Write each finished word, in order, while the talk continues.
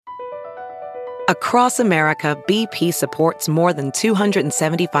Across America, BP supports more than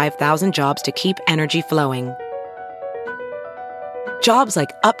 275,000 jobs to keep energy flowing. Jobs like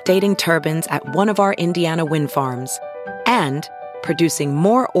updating turbines at one of our Indiana wind farms and producing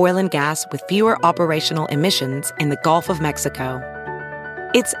more oil and gas with fewer operational emissions in the Gulf of Mexico.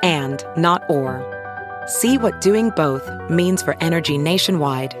 It's and, not or. See what doing both means for energy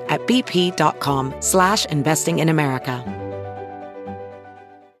nationwide at bp.com/investing in America.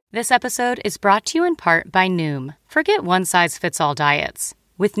 This episode is brought to you in part by Noom. Forget one-size-fits-all diets.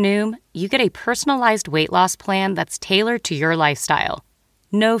 With Noom, you get a personalized weight loss plan that's tailored to your lifestyle.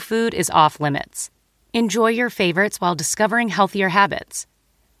 No food is off limits. Enjoy your favorites while discovering healthier habits.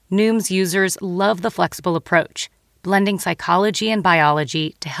 Noom's users love the flexible approach, blending psychology and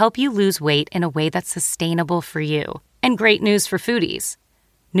biology to help you lose weight in a way that's sustainable for you. And great news for foodies.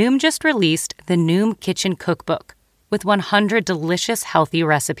 Noom just released the Noom Kitchen Cookbook with 100 delicious, healthy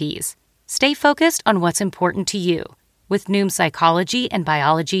recipes. Stay focused on what's important to you with Noom's psychology and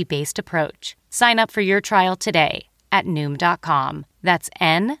biology-based approach. Sign up for your trial today at Noom.com. That's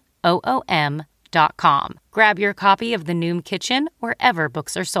NOOM.com. Grab your copy of the Noom Kitchen wherever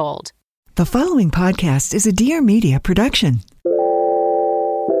books are sold. The following podcast is a Dear Media production.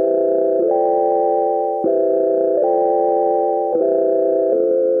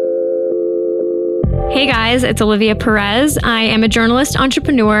 Hey guys, it's Olivia Perez. I am a journalist,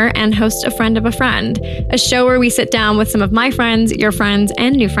 entrepreneur, and host of Friend of a Friend, a show where we sit down with some of my friends, your friends,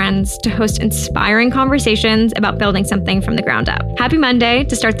 and new friends to host inspiring conversations about building something from the ground up. Happy Monday.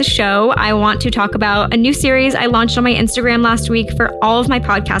 To start the show, I want to talk about a new series I launched on my Instagram last week for all of my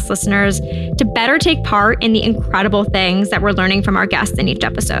podcast listeners to better take part in the incredible things that we're learning from our guests in each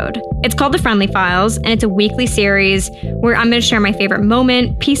episode. It's called The Friendly Files, and it's a weekly series where I'm going to share my favorite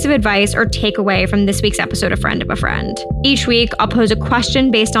moment, piece of advice, or takeaway from this week's episode of Friend of a Friend. Each week, I'll pose a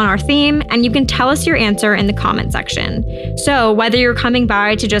question based on our theme, and you can tell us your answer in the comment section. So whether you're coming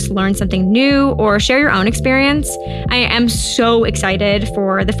by to just learn something new or share your own experience, I am so excited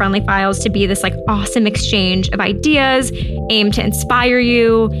for The Friendly Files to be this awesome exchange of ideas aimed to inspire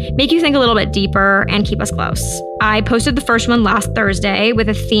you, make you think a little bit deeper, and keep us close. I posted the first one last Thursday with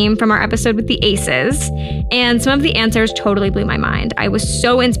a theme from our episode with the Aces, and some of the answers totally blew my mind. I was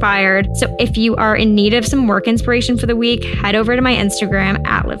so inspired. So if you are in need of some work inspiration for the week, head over to my Instagram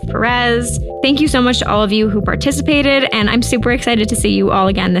 @LivPerez. Thank you so much to all of you who participated, and I'm super excited to see you all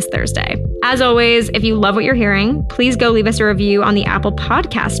again this Thursday. As always, if you love what you're hearing, please go leave us a review on the Apple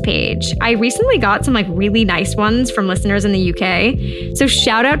Podcast page. I recently got some really nice ones from listeners in the UK. So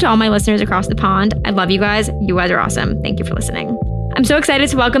shout out to all my listeners across the pond. I love you guys. You guys are awesome. Thank you for listening. I'm so excited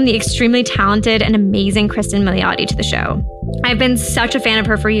to welcome the extremely talented and amazing Cristin Milioti to the show. I've been such a fan of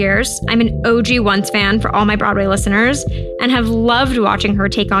her for years. I'm an OG Once fan for all my Broadway listeners and have loved watching her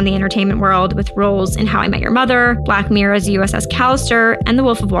take on the entertainment world with roles in How I Met Your Mother, Black Mirror's USS Callister, and The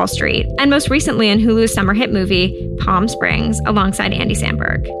Wolf of Wall Street, and most recently in Hulu's summer hit movie, Palm Springs, alongside Andy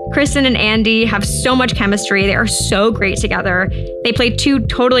Samberg. Cristin and Andy have so much chemistry. They are so great together. They play two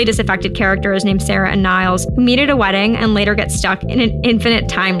totally disaffected characters named Sarah and Niles who meet at a wedding and later get stuck in an infinite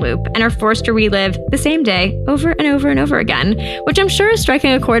time loop and are forced to relive the same day over and over and over again, which I'm sure is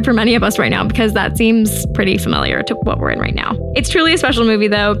striking a chord for many of us right now because that seems pretty familiar to what we're in right now. It's truly a special movie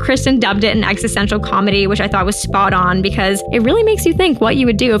though. Cristin dubbed it an existential comedy, which I thought was spot on because it really makes you think what you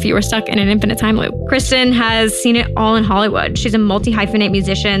would do if you were stuck in an infinite time loop. Cristin has seen it all in Hollywood. She's a multi-hyphenate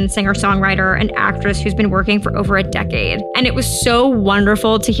musician, singer-songwriter, and actress who's been working for over a decade. And it was so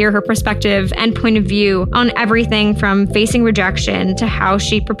wonderful to hear her perspective and point of view on everything from facing rejection to how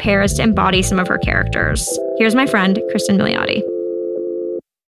she prepares to embody some of her characters. Here's my friend, Cristin Milioti.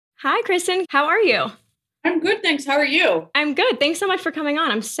 Hi, Cristin. How are you? I'm good, thanks. How are you? I'm good. Thanks so much for coming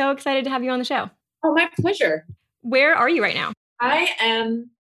on. I'm so excited to have you on the show. Oh, my pleasure. Where are you right now? I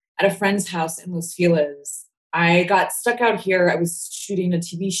am at a friend's house in Los Feliz. I got stuck out here. I was shooting a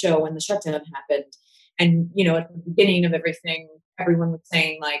TV show when the shutdown happened. And, at the beginning of everything, everyone was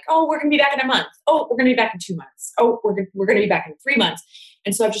saying oh, we're going to be back in a month. Oh, we're going to be back in 2 months. Oh, we're going to be back in 3 months.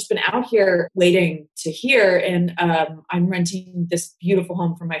 And so I've just been out here waiting to hear. And I'm renting this beautiful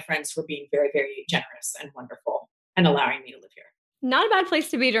home from my friends who are being very, very generous and wonderful and allowing me to live here. Not a bad place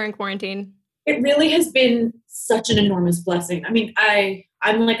to be during quarantine. It really has been such an enormous blessing. I mean,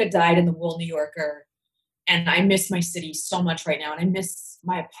 I'm like a dyed-in-the-wool New Yorker. And I miss my city so much right now. And I miss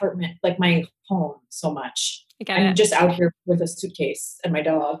my apartment, my home so much. I'm just out here with a suitcase and my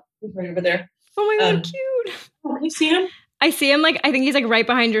dog who's right over there. Oh my God, cute. Oh, can you see him? I see him. I think he's right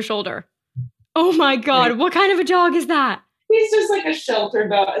behind your shoulder. Oh my God. Right. What kind of a dog is that? He's just a shelter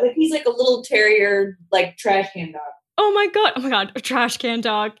dog. He's a little terrier, trash can dog. Oh my God. A trash can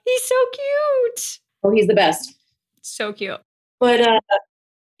dog. He's so cute. Oh, he's the best. So cute. But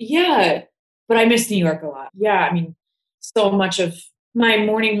yeah, but I miss New York a lot. Yeah, I mean, so much of my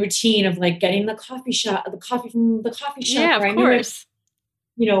morning routine of like getting the coffee from the coffee shop. Yeah, of course.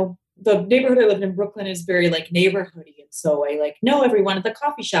 The neighborhood I live in Brooklyn is very like neighborhoody. And so I like know everyone at the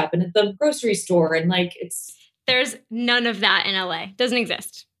coffee shop and at the grocery store. And like, there's none of that in LA. Doesn't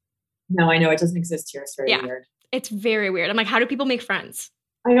exist. No, I know it doesn't exist here. It's very weird. It's very weird. I'm like, how do people make friends?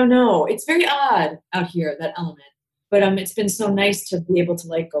 I don't know. It's very odd out here, that element. But it's been so nice to be able to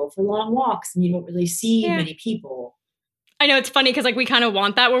like go for long walks and you don't really see many people. I know it's funny because like we kind of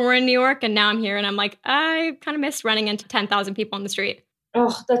want that when we're in New York, and now I'm here and I'm like, I kind of miss running into 10,000 people on the street.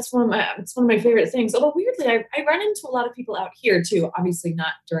 Oh, it's one of my favorite things. Although weirdly, I run into a lot of people out here too. Obviously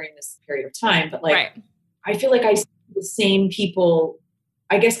not during this period of time, but like I feel like I see the same people.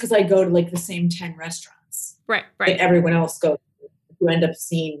 I guess because I go to like the same 10 restaurants, right, that everyone else goes to. You end up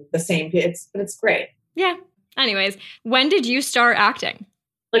seeing the same. But it's great. Yeah. Anyways, when did you start acting?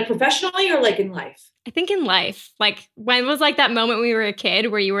 Like professionally or like in life? I think in life. Like when was like that moment when you were a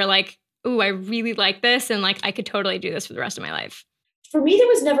kid where you were like, ooh, I really like this and like I could totally do this for the rest of my life? For me, there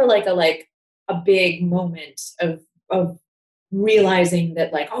was never like a big moment of realizing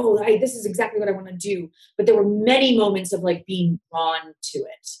that like, this is exactly what I want to do. But there were many moments of like being drawn to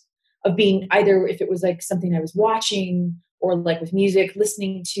it, of being either if it was like something I was watching or like with music,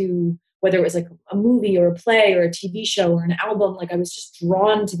 listening to, whether it was like a movie or a play or a TV show or an album, like I was just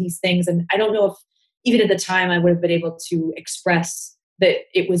drawn to these things. And I don't know if even at the time I would have been able to express that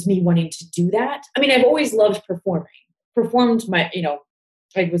it was me wanting to do that. I mean, I've always loved performing. I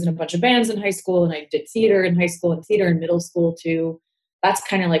was in a bunch of bands in high school and I did theater in high school and theater in middle school too. That's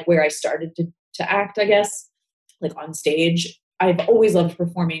kind of like where I started to act, I guess, like on stage. I've always loved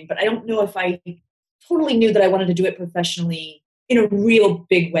performing, but I don't know if I totally knew that I wanted to do it professionally in a real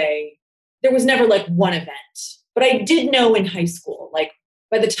big way. There was never like one event, but I did know in high school, like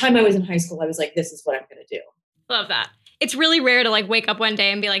by the time I was in high school, I was like, this is what I'm going to do. Love that. It's really rare to like wake up one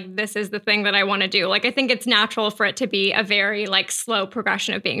day and be like, this is the thing that I want to do. Like, I think it's natural for it to be a very like slow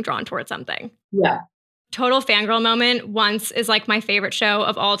progression of being drawn towards something. Yeah. Total fangirl moment. Once is like my favorite show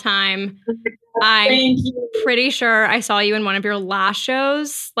of all time. I'm pretty sure I saw you in one of your last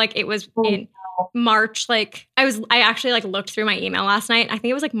shows. Like it was in March. Like I actually like looked through my email last night. I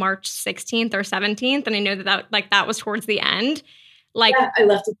think it was like March 16th or 17th. And I know that was towards the end. Like I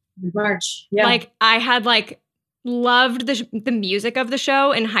left it in March. Yeah. Like I had like loved the music of the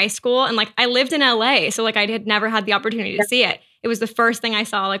show in high school. And like I lived in LA. So like I had never had the opportunity to see it. It was the first thing I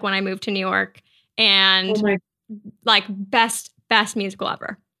saw like when I moved to New York. And like best musical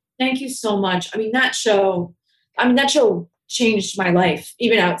ever. Thank you so much. That show changed my life,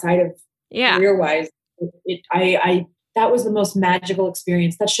 even outside of career-wise. That was the most magical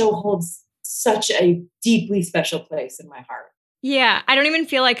experience. That show holds such a deeply special place in my heart. Yeah. I don't even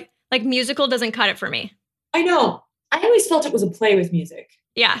feel like musical doesn't cut it for me. I know. I always felt it was a play with music.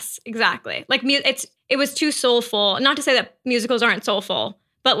 Yes, exactly. Like it was too soulful. Not to say that musicals aren't soulful,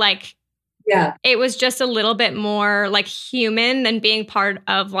 but like, yeah, it was just a little bit more like human than being part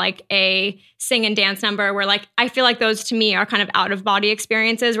of like a sing and dance number where like, I feel like those to me are kind of out of body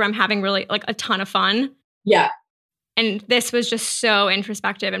experiences where I'm having really like a ton of fun. Yeah. And this was just so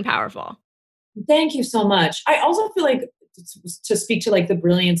introspective and powerful. Thank you so much. I also feel like to speak to like the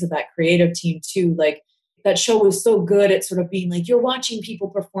brilliance of that creative team too, like that show was so good at sort of being like, you're watching people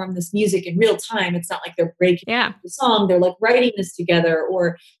perform this music in real time. It's not like they're breaking the song. They're like writing this together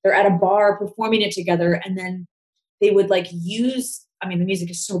or they're at a bar performing it together. And then they would like use, the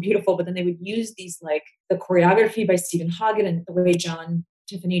music is so beautiful, but then they would use these like the choreography by Stephen Hagen and the way John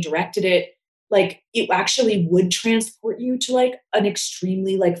Tiffany directed it. Like it actually would transport you to like an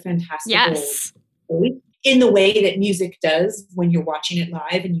extremely like fantastical state in the way that music does when you're watching it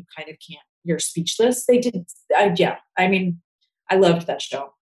live and you kind of can't. You're speechless. They did. I loved that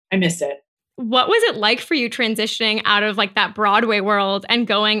show. I miss it. What was it like for you transitioning out of like that Broadway world and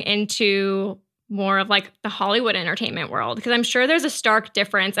going into more of like the Hollywood entertainment world? Because I'm sure there's a stark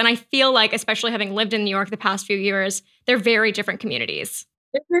difference. And I feel like, especially having lived in New York the past few years, they're very different communities.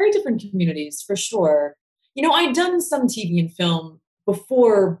 They're very different communities for sure. I'd done some TV and film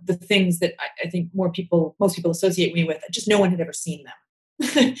before the things that I think most people associate me with. Just no one had ever seen them.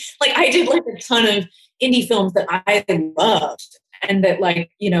 Like I did like a ton of indie films that I loved and that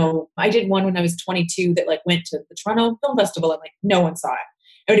like, I did one when I was 22 that like went to the Toronto Film Festival and like no one saw it.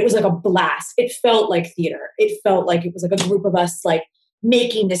 And it was like a blast. It felt like theater. It felt like it was like a group of us like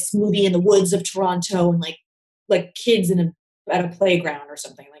making this movie in the woods of Toronto and like kids at a playground or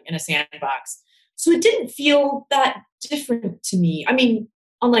something like in a sandbox. So it didn't feel that different to me. I mean,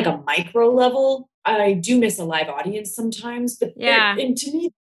 on like a micro level, I do miss a live audience sometimes, but and to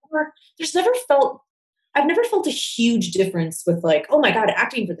me, I've never felt a huge difference with like, oh my God,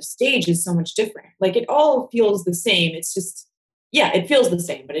 acting for the stage is so much different. Like it all feels the same. It's just, it feels the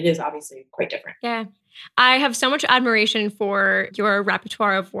same, but it is obviously quite different. Yeah. I have so much admiration for your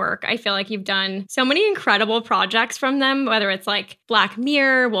repertoire of work. I feel like you've done so many incredible projects from them, whether it's like Black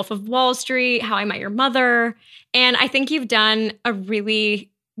Mirror, Wolf of Wall Street, How I Met Your Mother. And I think you've done a really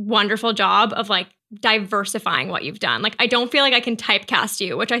wonderful job of like diversifying what you've done. Like, I don't feel like I can typecast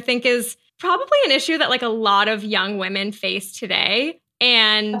you, which I think is probably an issue that like a lot of young women face today.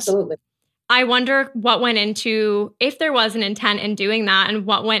 And absolutely. I wonder what went into, if there was an intent in doing that, and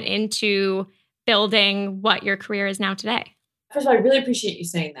what went into building what your career is now today. First of all, I really appreciate you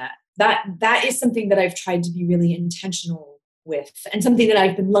saying that. That is something that I've tried to be really intentional with, and something that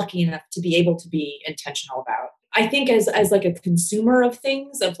I've been lucky enough to be able to be intentional about. I think as like a consumer of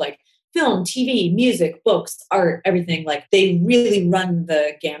things, of like film, TV, music, books, art, everything, like they really run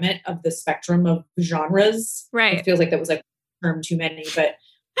the gamut of the spectrum of genres. Right. It feels like that was like a term too many, but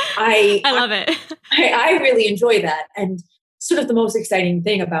I love it. I really enjoy that. And sort of the most exciting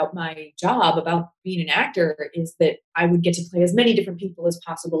thing about my job, about being an actor, is that I would get to play as many different people as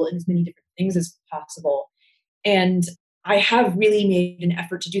possible and as many different things as possible. And I have really made an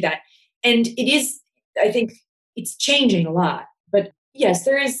effort to do that. And it is, I think it's changing a lot. But yes,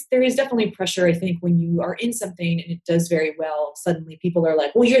 there is definitely pressure, I think, when you are in something and it does very well, suddenly people are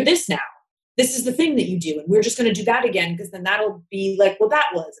like, well, you're this now. This is the thing that you do. And we're just going to do that again, because then that'll be like, well, that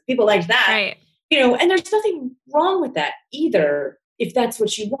was. People like that. Right. And there's nothing wrong with that either. If that's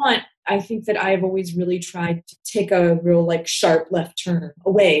what you want, I think that I've always really tried to take a real like sharp left turn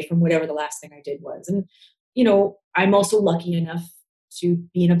away from whatever the last thing I did was. And, I'm also lucky enough to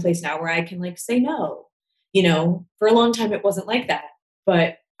be in a place now where I can like say no. For a long time, it wasn't like that.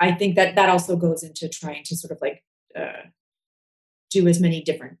 But I think that also goes into trying to sort of like do as many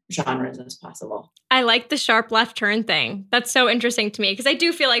different genres as possible. I like the sharp left turn thing. That's so interesting to me, because I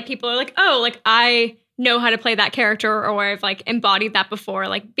do feel like people are like, oh, like I know how to play that character, or I've like embodied that before.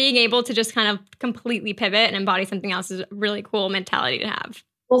 Like being able to just kind of completely pivot and embody something else is a really cool mentality to have.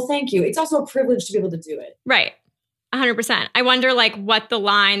 Well, thank you. It's also a privilege to be able to do it. Right. 100%. I wonder like what the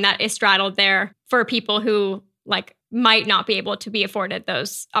line that is straddled there for people who like might not be able to be afforded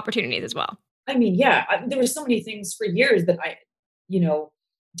those opportunities as well. I mean, there were so many things for years that I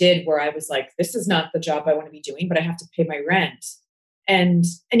did where I was like, this is not the job I want to be doing, but I have to pay my rent. And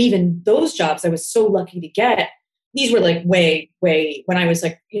even those jobs I was so lucky to get. These were like way when I was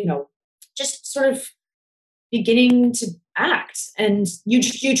like, just sort of beginning to act. And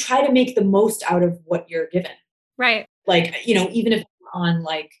you try to make the most out of what you're given. Right. Like, even if on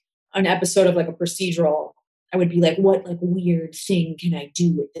like an episode of like a procedural, I would be like, what like weird thing can I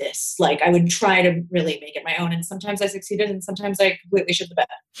do with this? Like I would try to really make it my own. And sometimes I succeeded and sometimes I completely shit the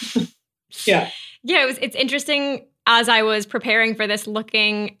bed. Yeah. It's interesting as I was preparing for this,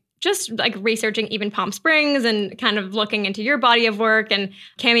 looking, just like researching even Palm Springs and kind of looking into your body of work. And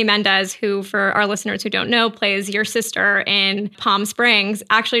Cami Mendez, who for our listeners who don't know, plays your sister in Palm Springs,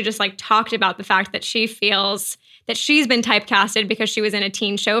 actually just like talked about the fact that she feels that she's been typecasted because she was in a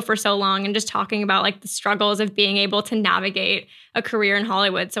teen show for so long, and just talking about like the struggles of being able to navigate a career in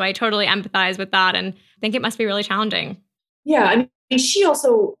Hollywood. So I totally empathize with that and think it must be really challenging. Yeah. I mean, she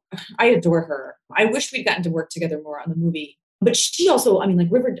also, I adore her. I wish we'd gotten to work together more on the movie. But she also, I mean,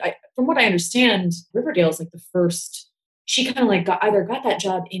 like from what I understand, Riverdale is like the first, she kind of like got that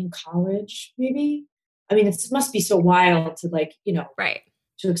job in college, maybe. I mean, it must be so wild to like, right,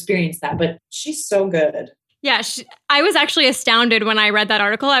 to experience that, but she's so good. Yeah, I was actually astounded when I read that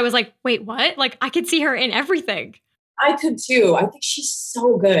article. I was like, wait, what? Like, I could see her in everything. I could too. I think she's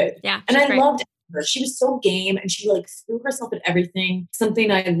so good. Yeah. And I loved her. She was so game and she like threw herself at everything. Something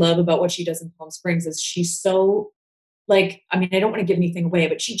I love about what she does in Palm Springs is she's so like, I mean, I don't want to give anything away,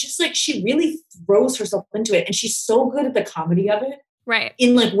 but she just like, she really throws herself into it. And she's so good at the comedy of it. Right.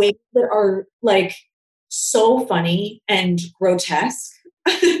 In like ways that are like so funny and grotesque.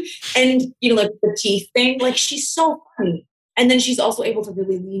 And like the teeth thing, like she's so funny. And then she's also able to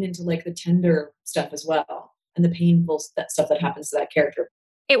really lean into like the tender stuff as well, and the painful stuff that happens to that character.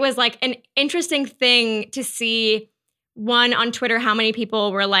 It was like an interesting thing to see, one, on Twitter, how many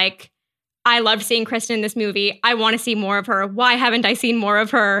people were like, I loved seeing Cristin in this movie. I want to see more of her. Why haven't I seen more of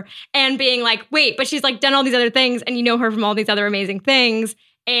her? And being like, wait, but she's like done all these other things and you know her from all these other amazing things.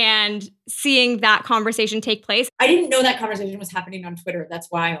 and seeing that conversation take place. I didn't know that conversation was happening on Twitter. That's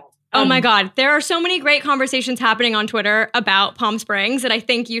wild. Oh my God. There are so many great conversations happening on Twitter about Palm Springs that I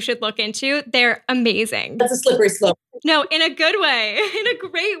think you should look into. They're amazing. That's a slippery slope. No, in a good way, in a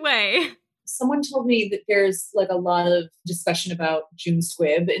great way. Someone told me that there's like a lot of discussion about June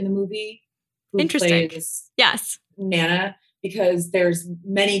Squibb in the movie, who Interesting. plays Yes. Nana, because there's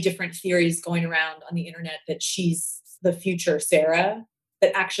many different theories going around on the internet that she's the future Sarah,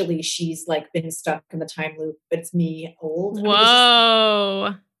 that actually she's like been stuck in the time loop, but it's me old. Whoa. I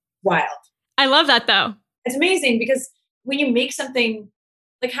mean, wild. I love that though. It's amazing because when you make something,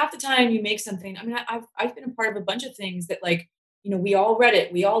 like half the time you make something, I mean, I've been a part of a bunch of things that like, you know, we all read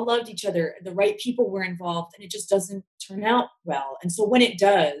it, we all loved each other, the right people were involved, and it just doesn't turn out well. And so when it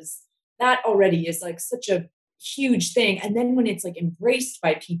does, that already is like such a huge thing. And then when it's like embraced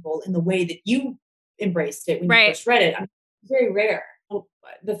by people in the way that you embraced it when you first read it, I mean, it's very rare.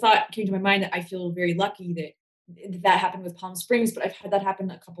 The thought came to my mind that I feel very lucky that happened with Palm Springs, but I've had that happen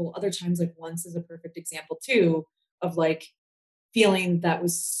a couple other times. Like once is a perfect example too, of like feeling that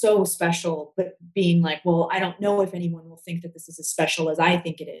was so special, but being like, well, I don't know if anyone will think that this is as special as I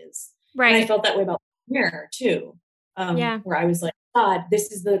think it is. Right. And I felt that way about Mirror too. Where I was like, God,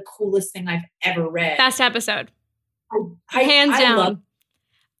 this is the coolest thing I've ever read. Best episode. Hands down.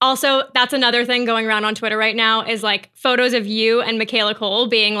 Also, that's another thing going around on Twitter right now is like photos of you and Michaela Cole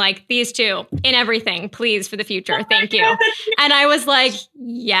being like, these two in everything, please, for the future. Thank you. And I was like,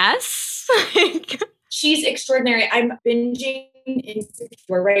 yes. She's extraordinary. I'm binging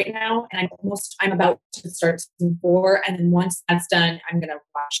Insecure right now, and I'm about to start season 4. And then once that's done, I'm going to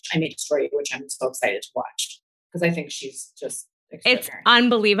watch I May Destroy You, which I'm so excited to watch because I think she's just extraordinary. It's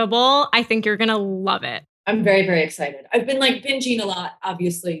unbelievable. I think you're going to love it. I'm very, very excited. I've been like binging a lot,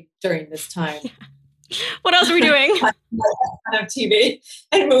 obviously, during this time. Yeah. What else are we doing? Of TV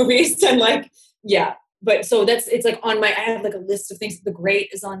and movies and like, yeah. But so it's like I have like a list of things. The Great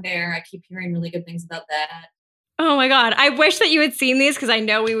is on there. I keep hearing really good things about that. Oh my God. I wish that you had seen these because I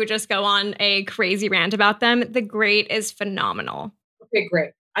know we would just go on a crazy rant about them. The Great is phenomenal. Okay,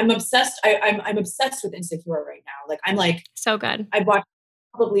 great. I'm obsessed. I'm obsessed with Insecure right now. Like I'm like so good. I watch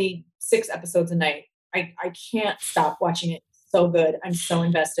probably 6 episodes a night. I can't stop watching it. So good. I'm so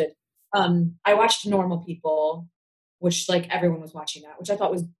invested. I watched Normal People, which like everyone was watching that, which I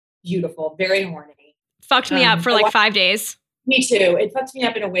thought was beautiful. Very horny. Fucked me up for like 5 days. Me too. It fucked me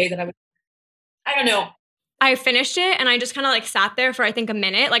up in a way that I don't know. I finished it and I just kind of like sat there for I think a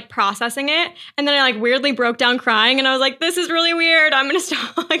minute, like processing it. And then I like weirdly broke down crying and I was like, this is really weird. I'm going to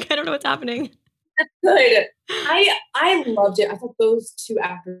stop. Like, I don't know what's happening. That's good. I loved it. I thought those 2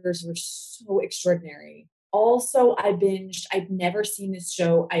 actors were so extraordinary. Also, I binged. I've never seen this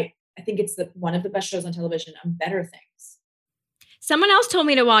show. I think it's one of the best shows on television. Better Things. Someone else told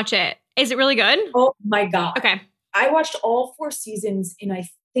me to watch it. Is it really good? Oh my God. Okay. I watched all 4 seasons in I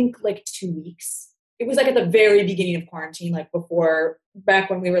think like 2 weeks. It was like at the very beginning of quarantine, like back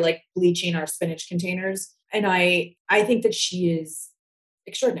when we were like bleaching our spinach containers. And I think that she is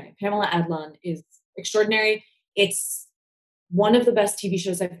extraordinary. Pamela Adlon is extraordinary. It's one of the best TV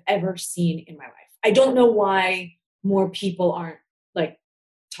shows I've ever seen in my life. I don't know why more people aren't like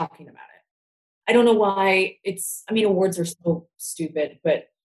talking about it. I don't know why awards are so stupid,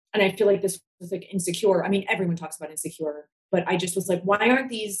 and I feel like this was like Insecure. I mean, everyone talks about Insecure, but I just was like, why aren't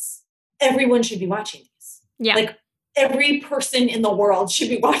these, everyone should be watching these. Yeah. Like every person in the world should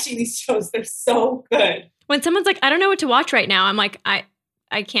be watching these shows. They're so good. When someone's like, I don't know what to watch right now, I'm like, I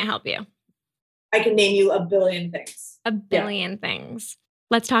can't help you. I can name you a billion things. A billion things.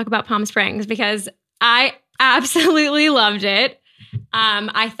 Let's talk about Palm Springs because I absolutely loved it.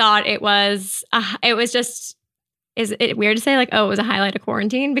 I thought it was just, is it weird to say like, oh, it was a highlight of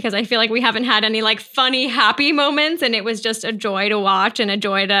quarantine? Because I feel like we haven't had any like funny, happy moments. And it was just a joy to watch and a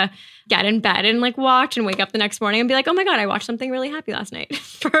joy to get in bed and like watch and wake up the next morning and be like, oh my God, I watched something really happy last night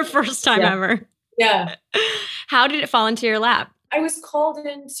for a first time ever. Yeah. How did it fall into your lap? I was called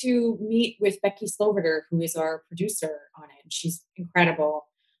in to meet with Becky Sloverter, who is our producer on it. And she's incredible.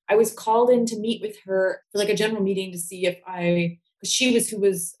 I was called in to meet with her for like a general meeting to see if because she was who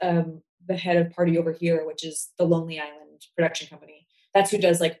was the head of Party Over Here, which is the Lonely Island production company. That's who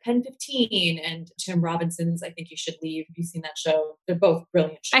does like Pen 15 and Tim Robinson's I Think You Should Leave. Have you seen that show? They're both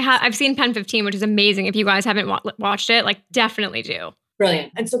brilliant shows. I've seen Pen 15, which is amazing. If you guys haven't watched it, like definitely do.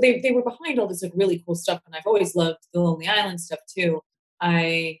 Brilliant. And so they were behind all this like really cool stuff. And I've always loved the Lonely Island stuff too.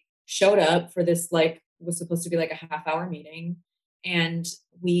 I showed up for this, like, was supposed to be like a half-hour meeting. And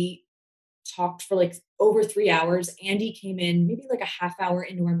we talked for like over 3 hours. Andy came in maybe like a half hour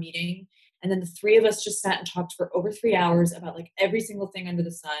into our meeting. And then the three of us just sat and talked for over 3 hours about like every single thing under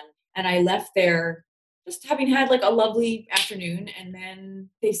the sun. And I left there just having had like a lovely afternoon. And then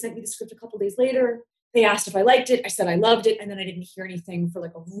they sent me the script a couple days later. They asked if I liked it. I said I loved it. And then I didn't hear anything for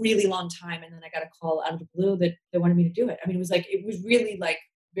like a really long time. And then I got a call out of the blue that they wanted me to do it. I mean, it was really like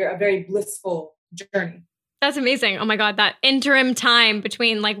a very blissful journey. That's amazing. Oh my God. That interim time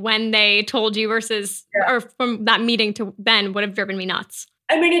between like when they told you versus, or from that meeting to then would have driven me nuts.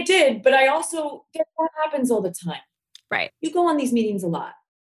 I mean, it did, but that happens all the time. Right. You go on these meetings a lot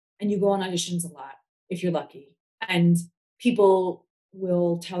and you go on auditions a lot if you're lucky. And people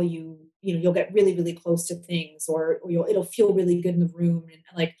will tell you, you'll get really, really close to things or it'll feel really good in the room. And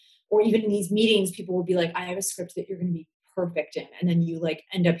like, or even in these meetings, people will be like, I have a script that you're going to be perfect in. And then you like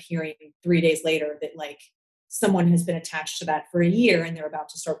end up hearing 3 days later that like someone has been attached to that for a year and they're about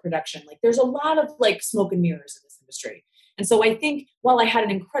to start production. Like there's a lot of like smoke and mirrors in this industry. And so I think while I had an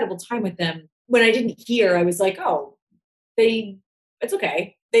incredible time with them, when I didn't hear, I was like, oh, it's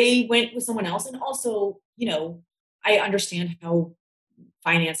okay. They went with someone else. And also, I understand how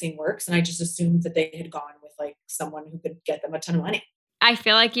financing works. And I just assumed that they had gone with like someone who could get them a ton of money. I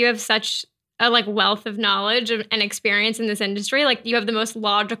feel like you have such a like wealth of knowledge and experience in this industry. Like you have the most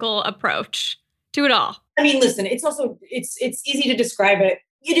logical approach to it all. I mean, listen, it's also, it's easy to describe it.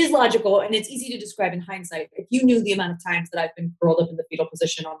 It is logical and it's easy to describe in hindsight. If you knew the amount of times that I've been curled up in the fetal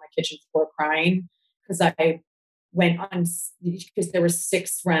position on my kitchen floor crying because I went on, because there were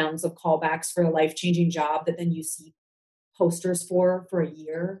 6 rounds of callbacks for a life-changing job that then you see posters for a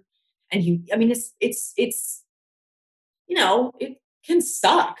year. And it's it can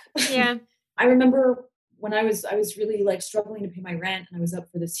suck. Yeah. I remember when I was really like struggling to pay my rent and I was up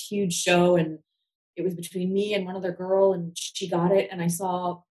for this huge show and it was between me and one other girl and she got it. And I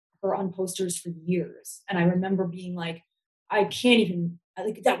saw her on posters for years. And I remember being like, I can't even,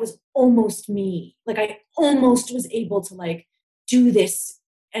 like, that was almost me. Like I almost was able to like do this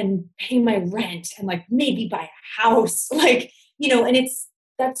and pay my rent and like maybe buy a house, like, and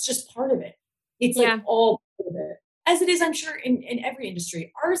that's just part of it. It's like all part of it. As it is, I'm sure in every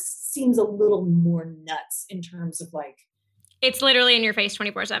industry, ours seems a little more nuts in terms of like. It's literally in your face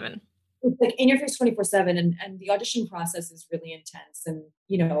 24/7. It's like in your face 24/7 and the audition process is really intense. And,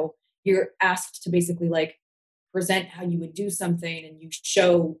 you're asked to basically like present how you would do something and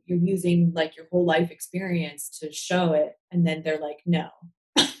you're using like your whole life experience to show it. And then they're like, no.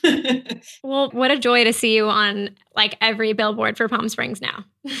 Well, what a joy to see you on like every billboard for Palm Springs now.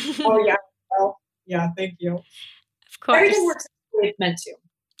 Oh yeah. Well, yeah. Thank you. Of course. Everything works the way it's meant to.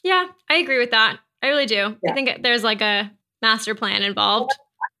 Yeah, I agree with that. I really do. Yeah. I think there's like a master plan involved.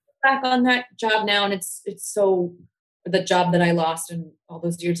 Back on that job now, and it's so the job that I lost and all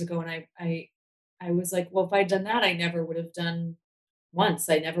those years ago, and I was like, well, if I'd done that, I never would have done once.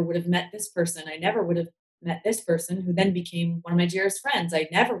 I never would have met this person. I never would have met this person who then became one of my dearest friends. I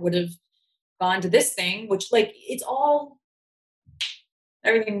never would have gone to this thing, which like it's all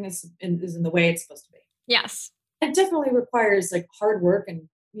everything is in the way it's supposed to be. Yes, it definitely requires like hard work and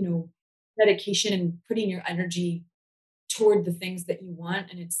dedication and putting your energy toward the things that you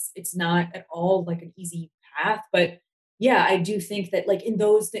want. And it's not at all like an easy path, but yeah, I do think that like in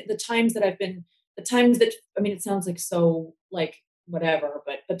those, the times that it sounds like so like whatever,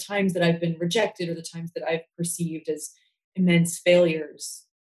 but the times that I've been rejected or the times that I've perceived as immense failures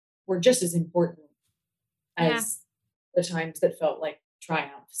were just as important as the times that felt like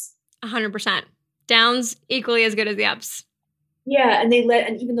triumphs. 100%. Downs equally as good as the ups. Yeah. And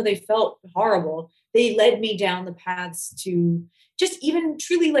even though they felt horrible, they led me down the paths to just even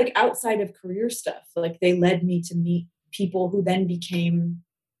truly like outside of career stuff. Like they led me to meet people who then became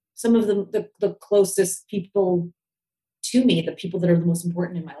some of the closest people to me, the people that are the most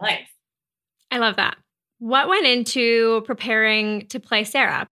important in my life. I love that. What went into preparing to play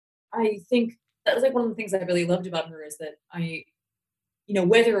Sarah? I think that was like one of the things I really loved about her is that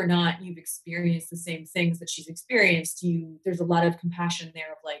whether or not you've experienced the same things that she's experienced, there's a lot of compassion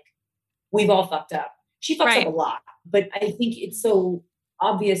there of like, we've all fucked up. She fucks up a lot, but I think it's so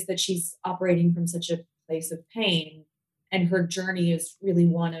obvious that she's operating from such a place of pain. And her journey is really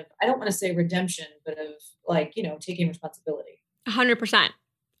one of, I don't want to say redemption, but of like, taking responsibility. 100%.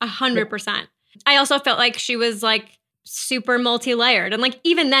 100%. I also felt like she was like super multi-layered. And like,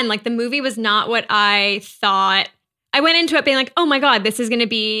 even then, like the movie was not what I thought. I went into it being like, oh my God, this is going to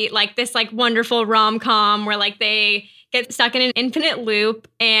be like this like wonderful rom-com where like they get stuck in an infinite loop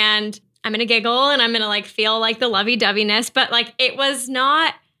and I'm going to giggle and I'm going to like feel like the lovey-doveyness. But like, it was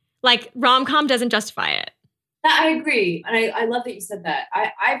not like rom-com doesn't justify it. I agree. And I love that you said that.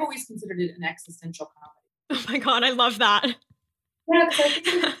 I've always considered it an existential comedy. Oh my God, I love that. Yeah, because I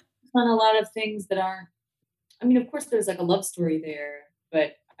think on a lot of things that aren't, I mean, of course there's like a love story there,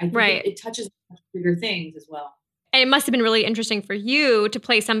 but I think it touches much bigger things as well. And it must have been really interesting for you to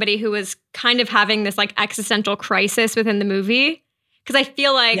play somebody who was kind of having this like existential crisis within the movie. Because I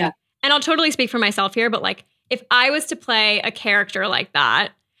feel like, and I'll totally speak for myself here, but like if I was to play a character like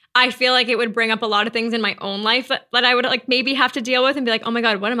that, I feel like it would bring up a lot of things in my own life that I would like maybe have to deal with and be like, oh my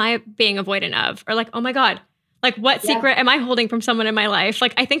God, what am I being avoidant of? Or like, oh my God, like what secret am I holding from someone in my life?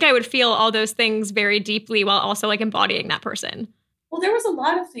 Like, I think I would feel all those things very deeply while also like embodying that person. Well, there was a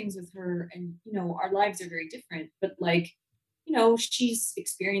lot of things with her and, you know, our lives are very different, but like, you know, she's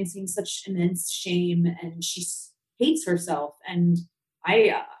experiencing such immense shame and she hates herself. And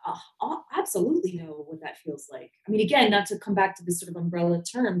I absolutely know what that feels like. I mean, again, not to come back to this sort of umbrella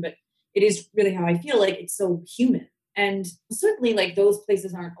term, but it is really how I feel. Like it's so human. And certainly like those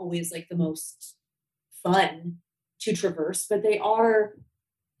places aren't always like the most fun to traverse, but they are,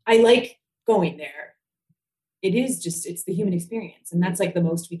 I like going there. It is just, it's the human experience. And that's like the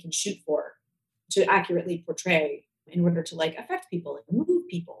most we can shoot for to accurately portray in order to like affect people and move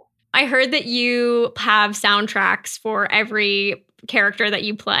people. I heard that you have soundtracks for every character that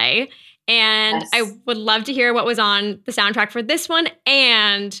you play. And I would love to hear what was on the soundtrack for this one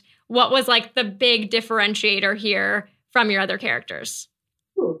and what was like the big differentiator here from your other characters.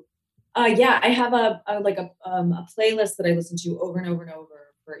 Yeah, I have a playlist that I listen to over and over and over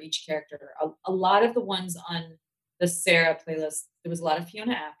for each character. A lot of the ones on the Sarah playlist, there was a lot of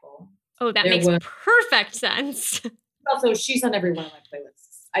Fiona Apple. Oh, that makes perfect sense. Also, she's on every one of my playlists.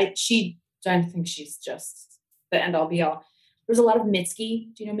 I think she's just the end all be all. There's a lot of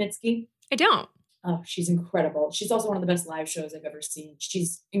Mitski. Do you know Mitski? I don't. Oh, she's incredible. She's also one of the best live shows I've ever seen.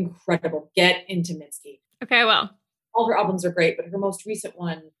 She's incredible. Get into Mitski. Okay, well. All her albums are great, but her most recent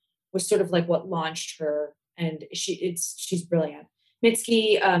one was sort of like what launched her, and she's brilliant.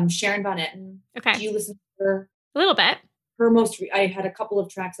 Mitski, Sharon Von Etten. Okay. Do you listen to her? A little bit. I had a couple of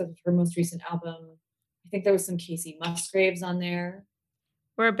tracks of her most recent album. I think there was some Casey Musgraves on there.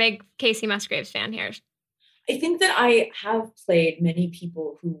 We're a big Casey Musgraves fan here. I think that I have played many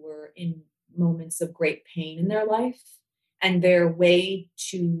people who were in moments of great pain in their life, and their way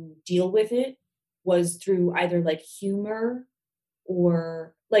to deal with it was through either like humor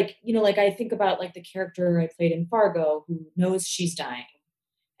or like, you know, like I think about like the character I played in Fargo who knows she's dying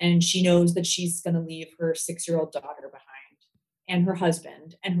and she knows that she's going to leave her 6-year-old daughter behind and her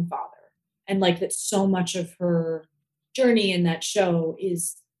husband and her father. And like that so much of her journey in that show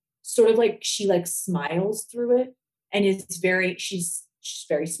is sort of like she like smiles through it and she's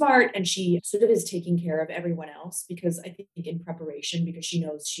very smart and she sort of is taking care of everyone else because I think in preparation because she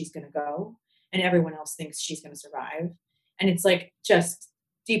knows she's going to go and everyone else thinks she's going to survive. And it's like just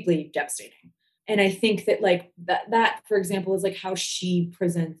deeply devastating. And I think that like that, for example, is like how she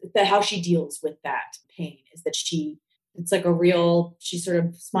how she deals with that pain is that it's like she sort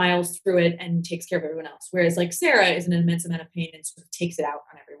of smiles through it and takes care of everyone else. Whereas like Sarah is in an immense amount of pain and sort of takes it out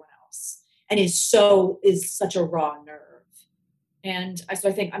on everyone else and is such a raw nerve. And so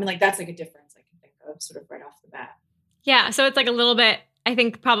I think, I mean, like that's like a difference I can think of sort of right off the bat. Yeah. So it's like a little bit, I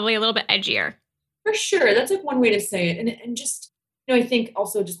think probably a little bit edgier. For sure. That's like one way to say it. And just, you know, I think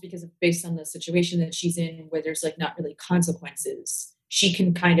also just because of based on the situation that she's in where there's like not really consequences, she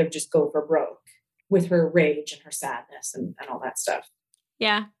can kind of just go for broke with her rage and her sadness and all that stuff.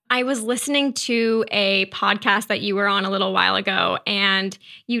 Yeah. I was listening to a podcast that you were on a little while ago, and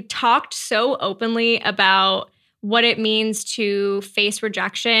you talked so openly about what it means to face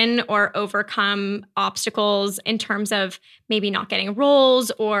rejection or overcome obstacles in terms of maybe not getting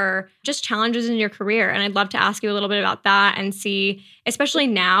roles or just challenges in your career. And I'd love to ask you a little bit about that and see, especially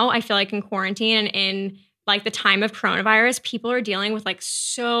now, I feel like in quarantine and in like the time of coronavirus, people are dealing with like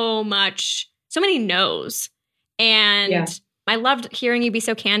so many no's. And I loved hearing you be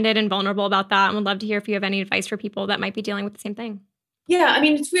so candid and vulnerable about that, and would love to hear if you have any advice for people that might be dealing with the same thing. Yeah, I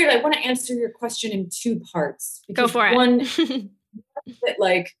mean, it's weird. I want to answer your question in two parts. Go for it. One, that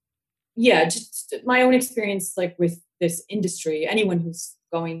like, yeah, just my own experience, like with this industry, anyone who's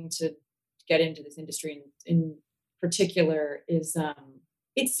going to get into this industry in particular is,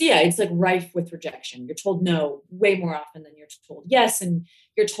 it's like rife with rejection. You're told no way more often than you're told yes. And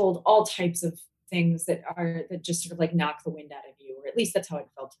you're told all types of things that just sort of like knock the wind out of you, or at least that's how it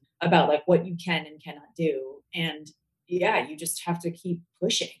felt about like what you can and cannot do. And yeah, you just have to keep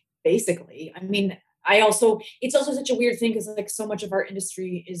pushing, basically. I mean, it's also such a weird thing because like so much of our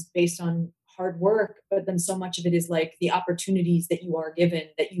industry is based on hard work, but then so much of it is like the opportunities that you are given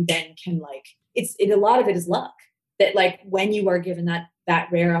that you then can like, a lot of it is luck that like when you are given that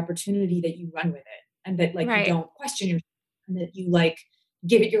rare opportunity that you run with it and that like you don't question yourself and that you like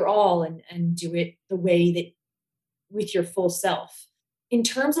give it your all and do it the way that with your full self. In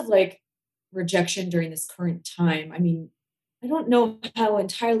terms of like rejection during this current time, I mean, I don't know how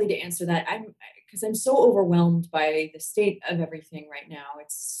entirely to answer that. Because I'm so overwhelmed by the state of everything right now.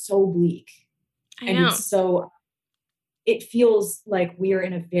 It's so bleak. I know. It feels like we're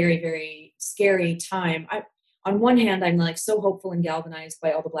in a very, very scary time. On one hand, I'm like so hopeful and galvanized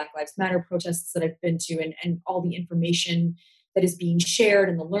by all the Black Lives Matter protests that I've been to and all the information that is being shared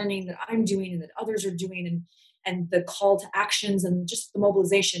and the learning that I'm doing and that others are doing and the call to actions and just the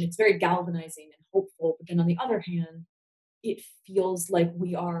mobilization. It's very galvanizing and hopeful. But then on the other hand, it feels like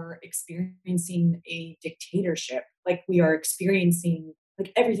we are experiencing a dictatorship. Like we are experiencing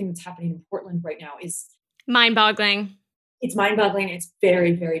like everything that's happening in Portland right now is mind-boggling. It's mind-boggling. It's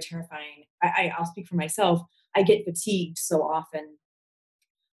very, very terrifying. I'll speak for myself. I get fatigued so often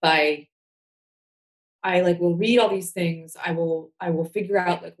I like will read all these things. I will figure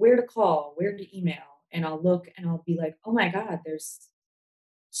out like where to call, where to email, and I'll look and I'll be like, oh my God, there's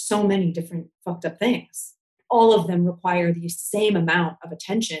so many different fucked up things. All of them require the same amount of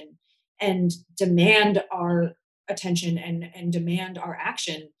attention and demand our attention and demand our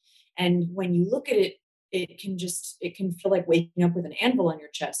action. And when you look at it, it can feel like waking up with an anvil on your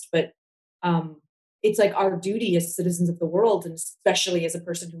chest. But it's like our duty as citizens of the world, and especially as a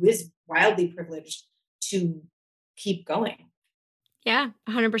person who is wildly privileged, to keep going. Yeah,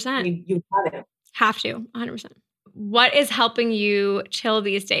 100%. You have it. Have to, 100%. What is helping you chill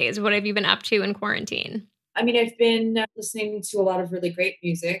these days? What have you been up to in quarantine? I mean, I've been listening to a lot of really great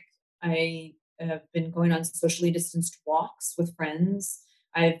music. I have been going on socially distanced walks with friends.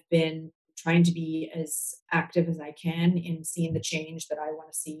 I've been trying to be as active as I can in seeing the change that I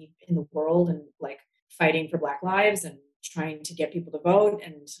want to see in the world and like fighting for Black lives and trying to get people to vote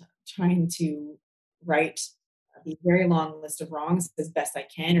and trying to write the very long list of wrongs as best I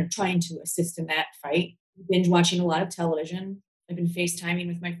can or trying to assist in that fight. Binge watching a lot of television. I've been FaceTiming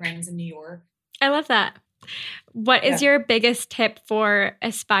with my friends in New York. I love that. What is your biggest tip for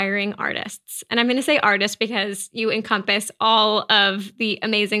aspiring artists? And I'm going to say artist because you encompass all of the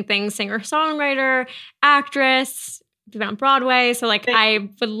amazing things, singer-songwriter, actress, you've been on Broadway. So like I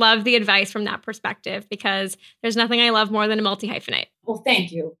would love the advice from that perspective because there's nothing I love more than a multi-hyphenate. Well,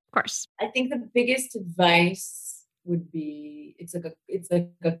 thank you. Of course. I think the biggest advice would be, it's like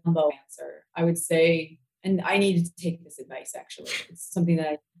a combo answer. I would say, and I needed to take this advice actually. It's something that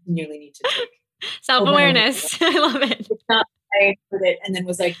I continually need to take. Self-awareness. I love it. It's not I heard it and then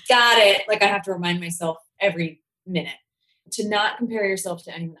was like, got it. Like I have to remind myself every minute to not compare yourself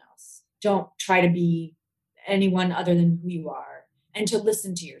to anyone else. Don't try to be anyone other than who you are, and to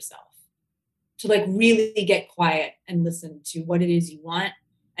listen to yourself, to like really get quiet and listen to what it is you want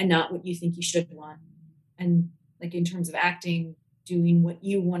and not what you think you should want. And like in terms of acting, doing what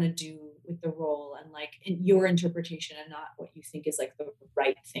you want to do with the role and like in your interpretation and not what you think is like the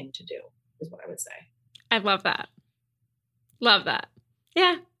right thing to do is what I would say. I love that. Love that.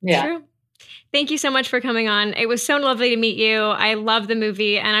 Yeah. True. Thank you so much for coming on. It was so lovely to meet you. I love the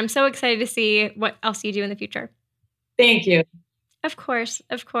movie and I'm so excited to see what else you do in the future. Thank you. Of course.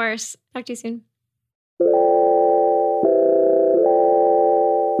 Of course. Talk to you soon.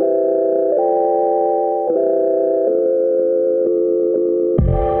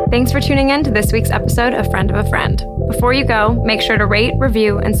 Thanks for tuning in to this week's episode of Friend of a Friend. Before you go, make sure to rate,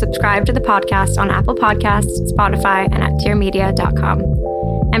 review, and subscribe to the podcast on Apple Podcasts, Spotify, and at dearmedia.com.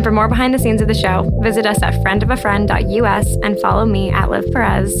 And for more behind the scenes of the show, visit us at friendofafriend.us and follow me at Liv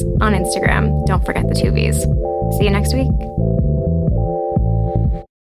Perez on Instagram. Don't forget the 2 V's. See you next week.